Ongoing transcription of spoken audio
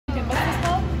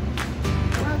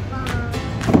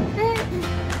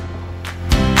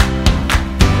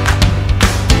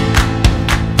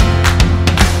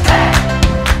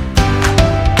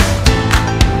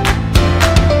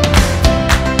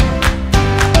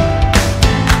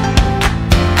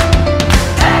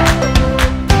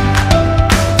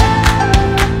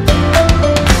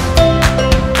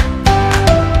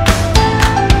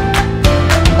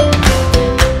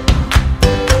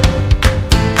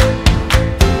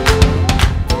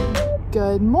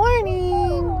Good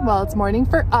morning. Well, it's morning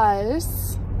for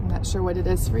us. I'm not sure what it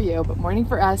is for you, but morning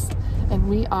for us. And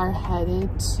we are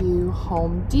headed to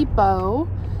Home Depot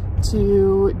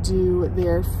to do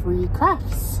their free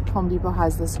crafts. Home Depot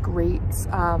has this great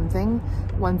thing.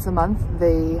 Once a month,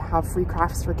 they have free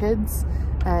crafts for kids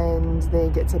and they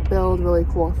get to build really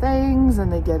cool things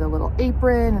and they get a little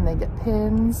apron and they get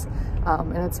pins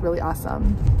and it's really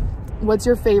awesome. What's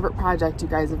your favorite project you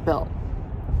guys have built?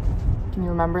 Can you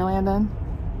remember, Landon?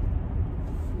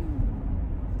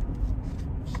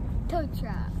 Tow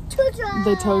truck. Tow truck.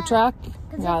 The tow truck?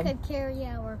 Because it could carry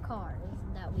our cars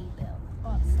that we built.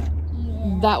 Awesome.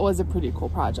 Yeah. That was a pretty cool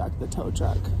project, the tow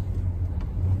truck.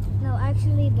 No,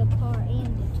 actually the car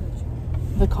and the tow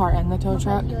truck. The car and the tow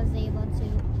truck? He was able to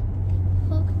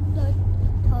hook the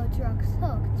tow truck's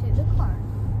hook to the car.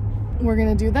 We're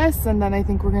gonna do this and then I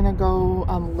think we're gonna go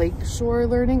Lakeshore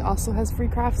Learning also has free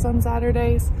crafts on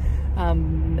Saturdays.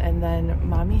 And then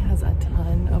mommy has a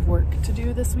ton of work to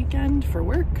do this weekend for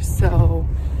work. So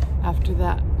after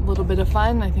that little bit of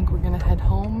fun, I think we're gonna head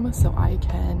home so I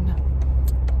can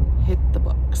hit the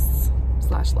books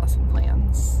 / lesson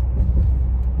plans.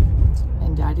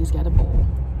 And daddy's got a bowl.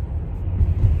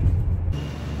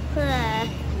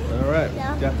 All right,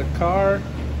 got the car.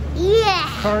 Yeah.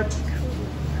 Cart.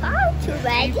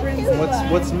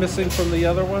 What's missing from the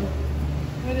other one?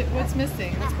 What's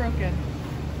missing? What's broken?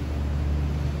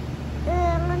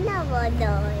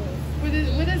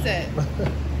 What is it?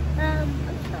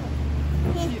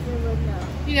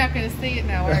 You're not gonna say it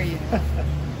now, are you?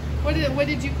 What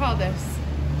did you call this?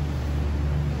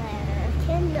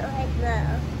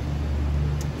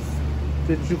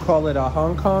 Did you call it a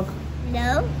Hong Kong?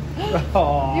 No.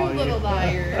 Oh, You little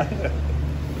liar.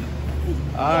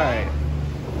 All right.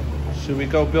 Should we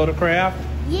go build a craft?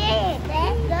 Yeah,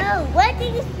 let's go. What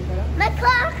is my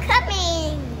car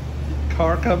coming?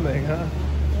 Car coming, huh?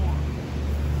 Yeah.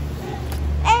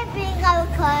 And bring our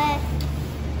car.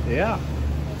 Yeah.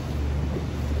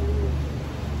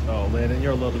 Oh, Landon,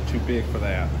 you're a little too big for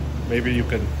that. Maybe you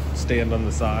can stand on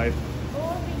the side.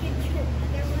 Or we can choose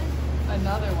another one.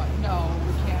 Another one? No,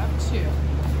 we can't have two.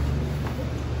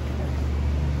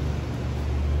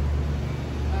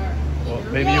 Well,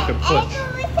 maybe you can push.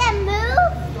 We can move. Do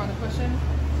you want to push him?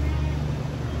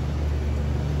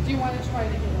 Do you want to try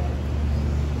to get it?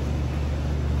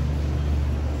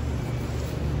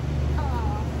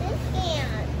 Oh, this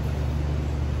can't.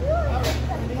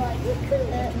 You could.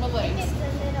 Lift my legs. This is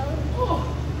a little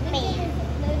man.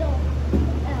 Little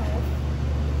elf.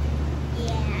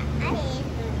 Yeah, I need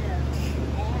to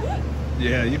do.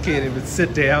 Yeah, you can't even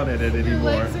sit down in it Your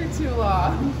anymore. legs are too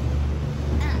long.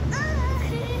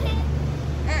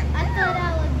 I thought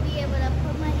I would be able to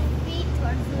put my feet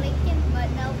towards Lincoln, but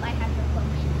nope, I have to put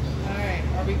my feet. Alright,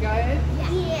 are we good?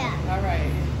 Yeah.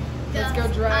 Alright. Let's go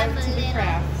drive to the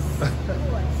crafts.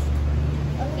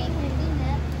 Okay, can we do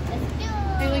that? Let's do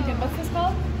it. Hey Lincoln, what's this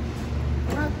called?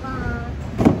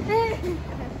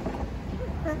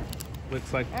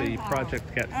 Looks like the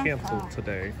project got canceled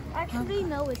today. Actually,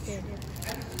 no, it didn't.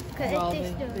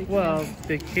 Well,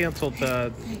 they canceled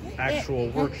the actual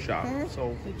workshop,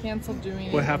 so They canceled doing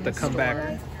it. we'll have to come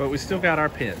back. But we still got our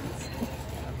pins.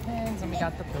 And we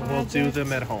got the And we'll do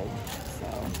them at home.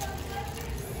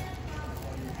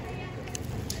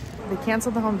 They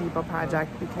canceled the Home Depot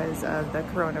project because of the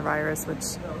coronavirus,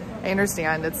 which I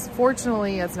understand.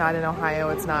 Fortunately, it's not in Ohio.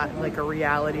 It's not like a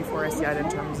reality for us yet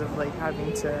in terms of like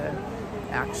having to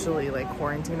actually like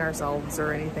quarantine ourselves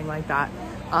or anything like that.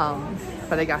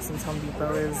 But I guess since Home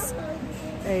Depot is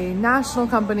a national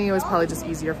company, it was probably just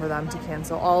easier for them to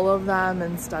cancel all of them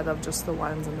instead of just the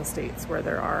ones in the states where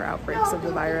there are outbreaks of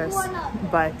the virus.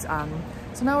 But so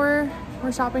now we're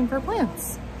shopping for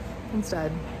plants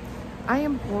instead. I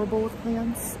am horrible with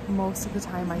plants. Most of the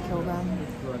time I kill them.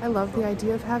 I love the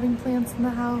idea of having plants in the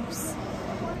house.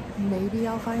 Maybe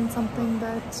I'll find something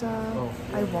that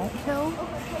I won't kill.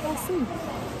 We'll see.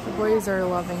 The boys are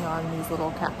loving on these little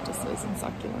cactuses and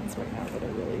succulents right now that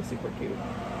are really super cute.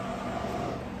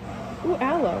 Ooh,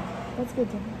 aloe. That's good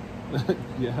to know.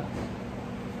 Yeah.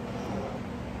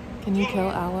 Can you kill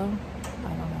aloe? I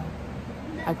don't know.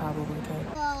 I probably could.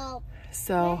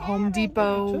 So Home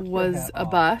Depot was a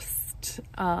bust.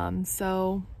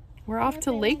 So we're off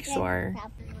to Lakeshore.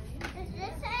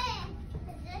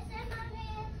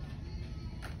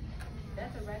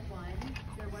 That's a red one.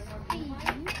 Is there one more pink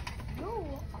one?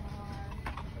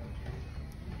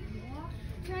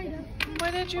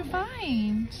 What did you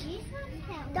find?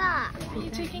 Dog. Are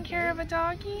you taking care of a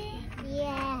doggy?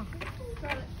 Yeah.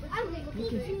 You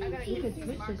could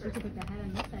switch this. You could put the head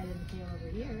on this side and the tail over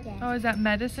here. Oh, is that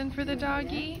medicine for the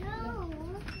doggy?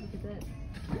 Look at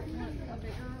this.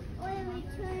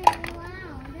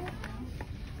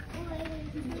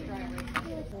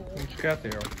 What you got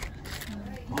there?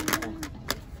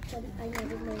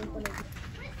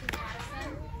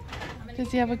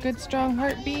 Does he have a good strong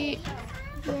heartbeat?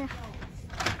 Yeah.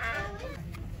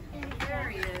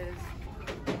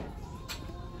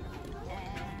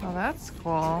 Oh, that's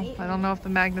cool. I don't know if the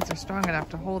magnets are strong enough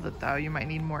to hold it though. You might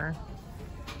need more.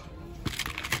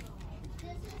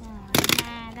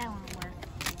 Nah, that won't work.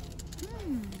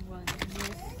 Well,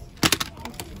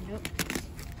 nope.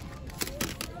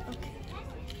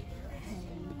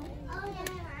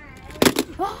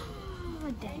 Oh,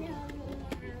 dang it.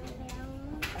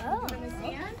 Oh.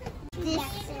 This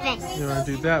fish. You want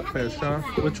to do that fish, huh?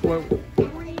 Which one?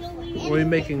 Are we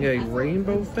making a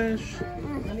rainbow fish?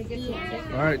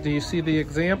 All right, do you see the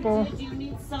example? Do you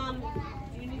need some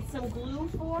glue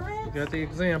for it? You got the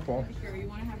example.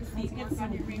 Let's get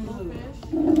some glue.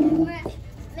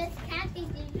 Miss Kathy,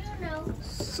 did you know?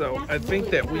 So I think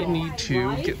that we need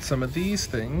to get some of these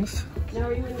things, Now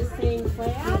are you in the same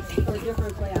class or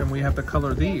different class? and we have to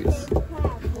color these. What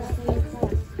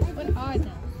are those?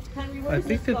 I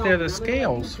think that they're the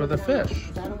scales for the fish.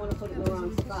 I don't want to put it in the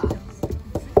wrong spot.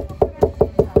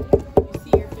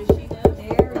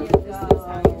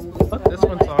 Look, this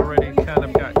one's already kind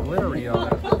of got glittery on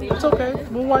it. It's okay.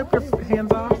 We'll wipe your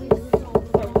hands off.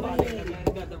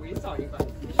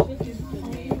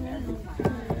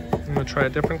 I'm gonna try a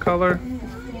different color.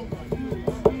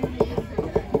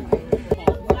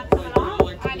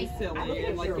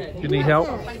 You need help?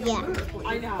 Yeah.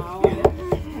 All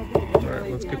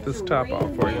right, let's get this top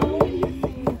off for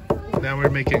you. Now we're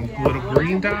making little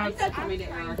green dots.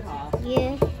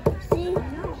 Yeah. See?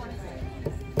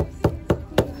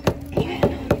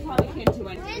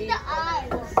 Where's the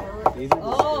eyes?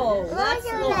 Oh, that's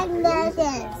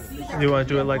You want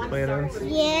to do it like Landon's?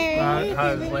 Yeah.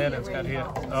 How does Landon's got hit?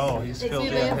 Oh, he's filled See,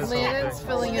 in his whole Landon's thing.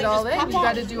 filling it all in. You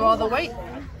got to do all the white.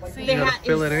 See, You gotta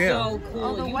fill it in. So cool.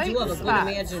 all the You white do have a good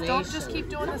spots. imagination. Don't just keep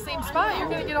doing the same spot. You're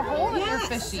gonna get a hole in your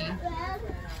fishy. You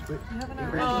haven't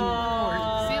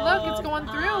already. See, look, it's going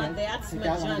through. That's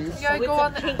magenta. You gotta go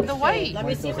on the white. Let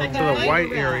me see if I To can the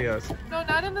white areas. No,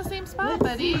 not in the same spot,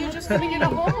 buddy. You're just gonna get a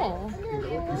hole.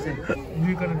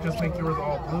 You're gonna just make yours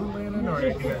all blue, Landon, or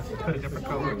you guys put a different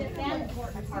color?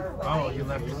 Oh, you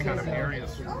left it kind of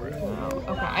areas.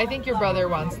 Okay, I think your brother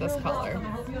wants this color.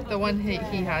 The one he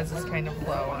has is kind of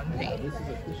low on paint.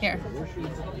 Here.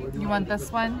 You want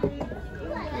this one?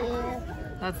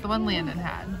 That's the one Landon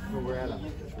had.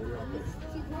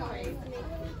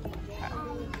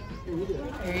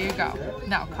 There you go.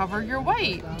 Now cover your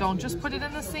white. Don't just put it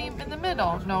in the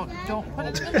middle. No, don't put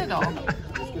it in the middle.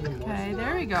 Okay,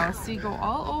 there we go. See, go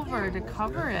all over to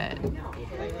cover it.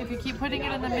 If you keep putting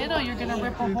it in the middle, you're gonna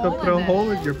rip a You hole can put a in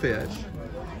hole it. in your fish.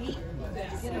 See?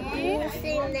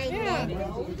 Yeah.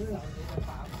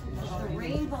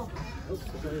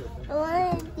 I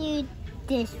want to do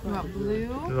this You one. want blue?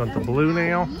 You want the blue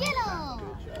now? Yellow.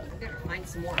 find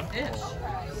some more fish.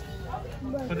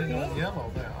 Put it in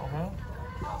yellow now, huh?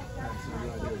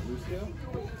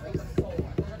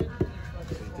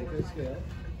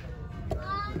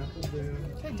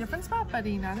 Okay, different spot,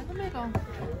 buddy. Not in the middle.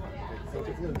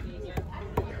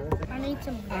 I need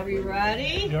some. Are we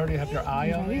ready? You already have your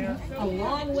eye on there? A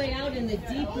long way out in the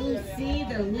deep blue sea,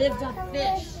 there lived a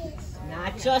fish.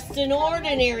 Not just an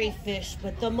ordinary fish,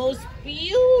 but the most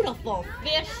beautiful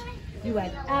fish you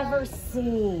had ever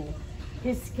seen.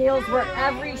 His scales were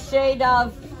every shade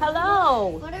of, hello.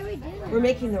 What are we doing? We're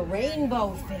making the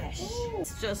rainbow fish.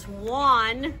 It's just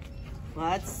one.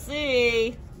 Let's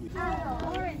see.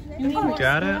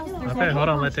 Got it? Okay, hold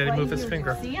on. Let Daddy move his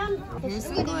finger. See him? Here's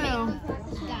the glue.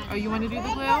 Oh, you want to do the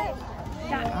glue?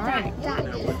 All right.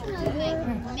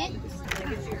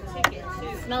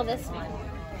 Smell this one.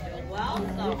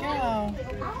 There you go.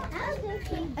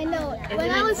 I know. When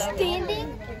I was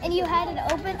standing and you had it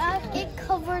open up, it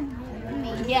covered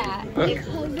me. Yeah, it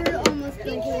covered almost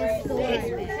the whole store.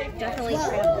 Definitely.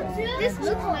 This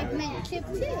looks like mint chip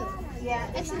too.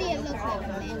 Yeah. Actually, it looks like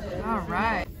mint. All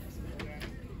right.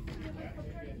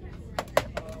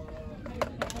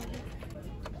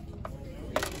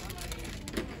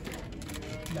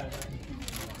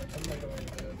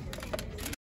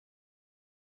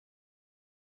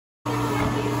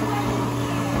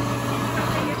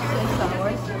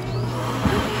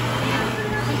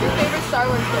 Star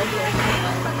Wars character.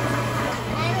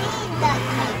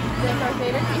 That's our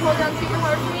favorite. Can you hold down super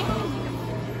hard for me?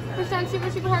 Push down super,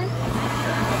 super hard.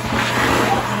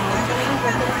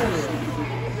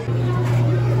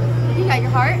 You got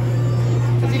your heart?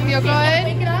 Does it feel good?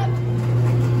 Wake it up.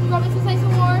 You want me to say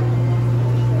some more?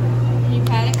 And you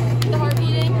pat it, the heart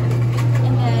beating.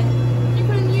 And then you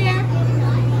put it in the air.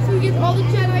 So we get all the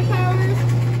Jedi power.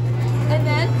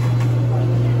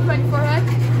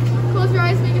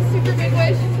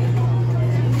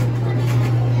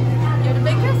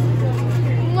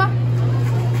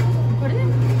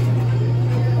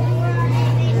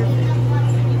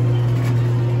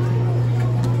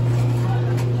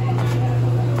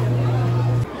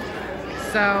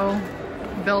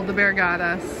 Build-A-Bear got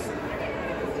us.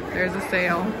 There's a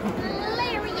sale.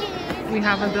 We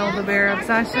have a Build-A-Bear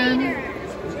obsession,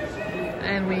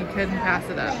 and we couldn't pass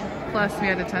it up. Plus, we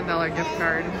had a $10 gift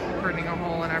card burning a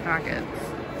hole in our pockets.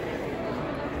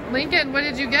 Lincoln, what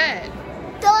did you get?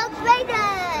 Darth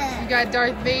Vader! You got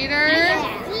Darth Vader?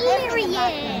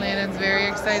 Flareon! Landon's very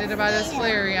excited about his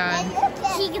Flareon.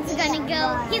 He's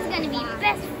gonna be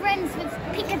best friends with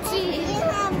Pikachu.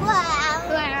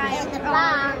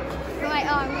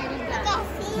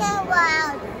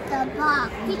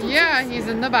 Yeah, he's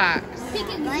in the box.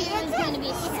 Pikachu is gonna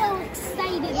be so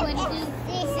excited when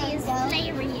he sees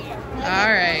Flareon.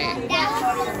 Alright.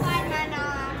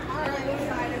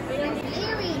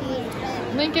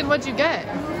 Lincoln, what'd you get?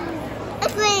 A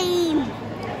flame.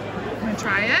 Wanna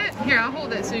try it? Here, I'll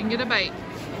hold it so you can get a bite.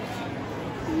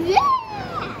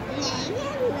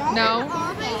 No?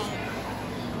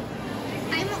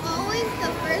 I'm always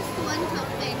the first one to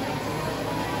finish.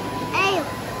 Hey.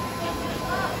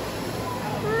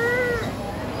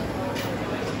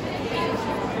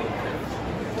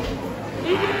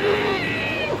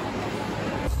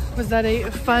 Was that a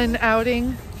fun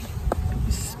outing?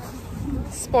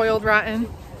 Spoiled rotten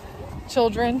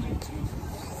children.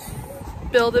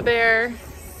 Build-A-Bear,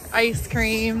 ice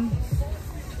cream.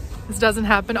 This doesn't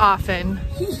happen often,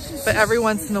 but every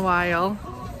once in a while.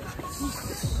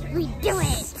 We do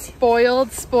it.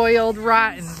 Spoiled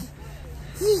rotten.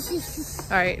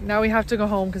 All right, now we have to go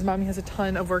home because Mommy has a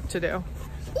ton of work to do.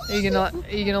 Are you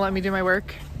gonna let me do my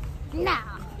work? No.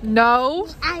 No?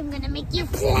 I'm gonna make you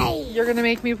play. You're gonna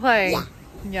make me play?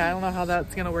 Yeah, I don't know how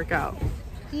that's gonna work out.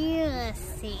 You'll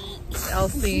see. I'll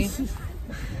see.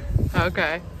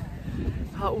 Okay.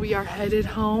 We are headed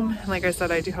home. Like I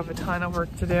said, I do have a ton of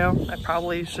work to do. I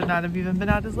probably should not have even been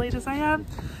out as late as I am,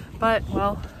 but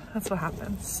well, that's what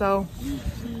happens. So,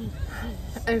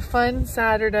 a fun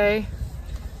Saturday,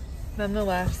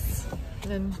 nonetheless,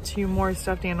 and 2 more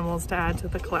stuffed animals to add to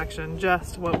the collection.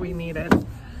 Just what we needed.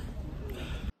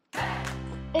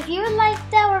 If you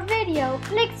liked our video,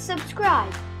 click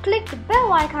subscribe. Click the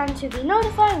bell icon to be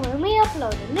notified when we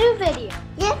upload a new video.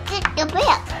 Yes, click the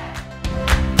bell.